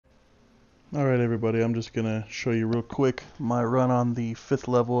Alright everybody, I'm just gonna show you real quick my run on the 5th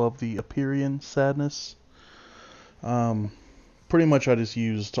level of the Apeiron Sadness. Um, Pretty much I just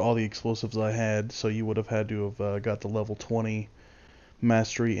used all the explosives I had, so you would have had to have got the level 20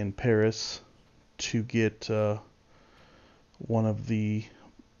 Mastery in Paris to get one of the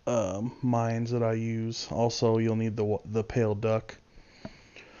mines that I use. Also, you'll need the Pale Duck.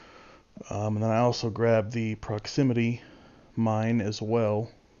 And then I also grabbed the Proximity mine as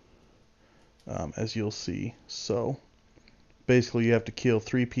well. As you'll see. So basically you have to kill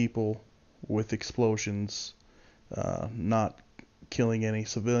 3 people with explosions, not killing any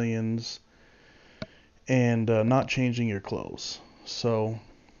civilians, and not changing your clothes. So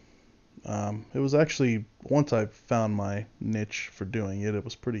it was actually, once I found my niche for doing it, it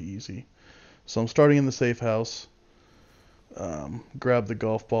was pretty easy. So I'm starting in the safe house. Grab the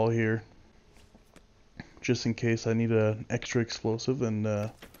golf ball here just in case I need an extra explosive,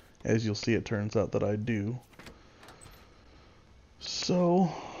 and as you'll see, it turns out that I do.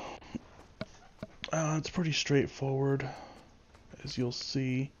 So, it's pretty straightforward, as you'll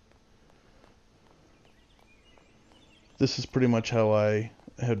see. This is pretty much how I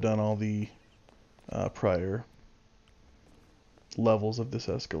have done all the prior levels of this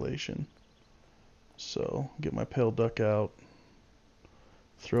escalation. So, get my Pale Duck out,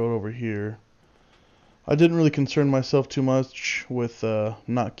 throw it over here. I didn't really concern myself too much with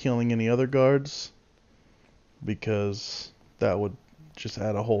not killing any other guards, because that would just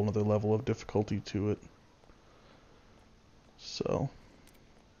add a whole nother level of difficulty to it. So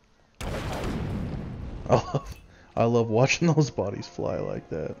I love watching those bodies fly like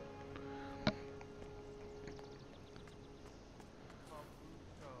that.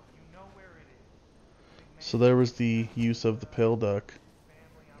 So there was the use of the Pale Duck.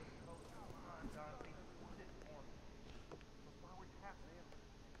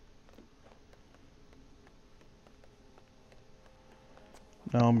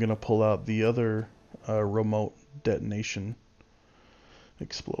 Now I'm going to pull out the other remote detonation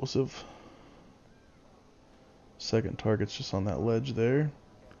explosive. Second target's just on that ledge there.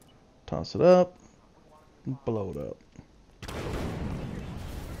 Toss it up, blow it up.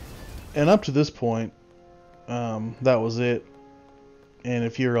 And up to this point, that was it. And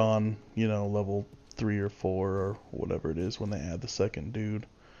if you're on, level 3 or 4 or whatever it is when they add the second dude,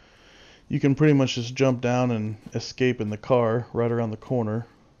 you can pretty much just jump down and escape in the car right around the corner.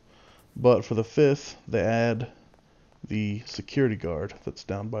 But for the 5th, they add the security guard that's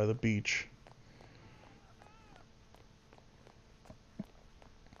down by the beach.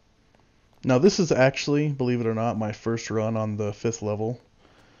 Now this is actually, believe it or not, my first run on the 5th level.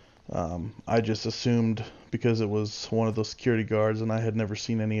 I just assumed, because it was one of those security guards and I had never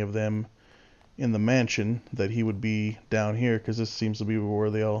seen any of them in the mansion, that he would be down here, because this seems to be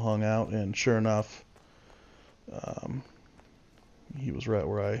where they all hung out, and sure enough, he was right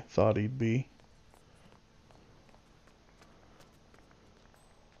where I thought he'd be.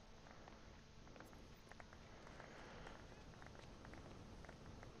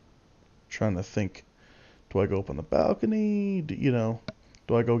 Trying to think, do I go up on the balcony? Do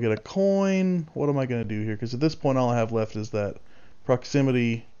I go get a coin? What am I going to do here? Because at this point all I have left is that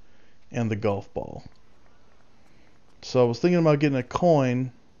proximity and the golf ball. So I was thinking about getting a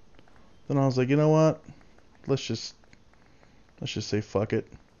coin. Then I was like, you know what? Let's just say fuck it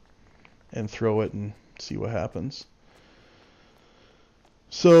and throw it and see what happens.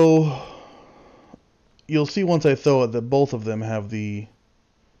 So you'll see once I throw it that both of them have the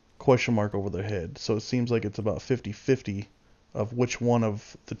question mark over their head. So it seems like it's about 50-50 of which one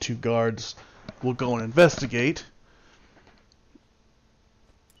of the 2 guards will go and investigate.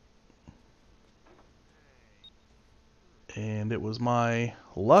 And it was my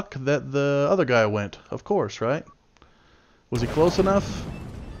luck that the other guy went, of course, right? Was he close enough?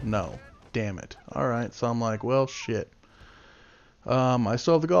 No. Damn it. Alright, so I'm like, well, shit. I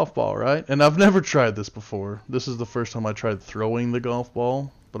still have the golf ball, right? And I've never tried this before. This is the first time I tried throwing the golf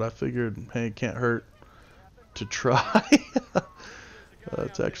ball, but I figured, hey, it can't hurt to try.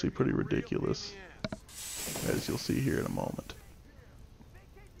 It's actually pretty ridiculous, as you'll see here in a moment.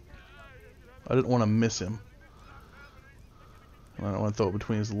 I didn't want to miss him. I don't want to throw it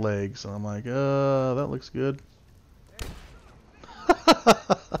between his legs, and I'm like, that looks good.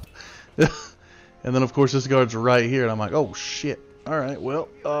 And then of course this guard's right here, and I'm like, oh shit. Alright, well,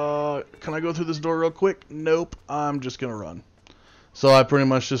 can I go through this door real quick? Nope, I'm just gonna run. So I pretty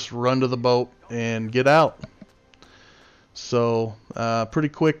much just run to the boat and get out. So, pretty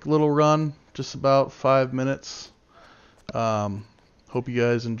quick little run, just about 5 minutes. Hope you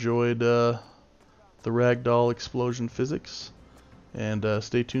guys enjoyed the ragdoll explosion physics. And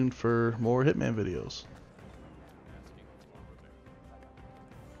stay tuned for more Hitman videos.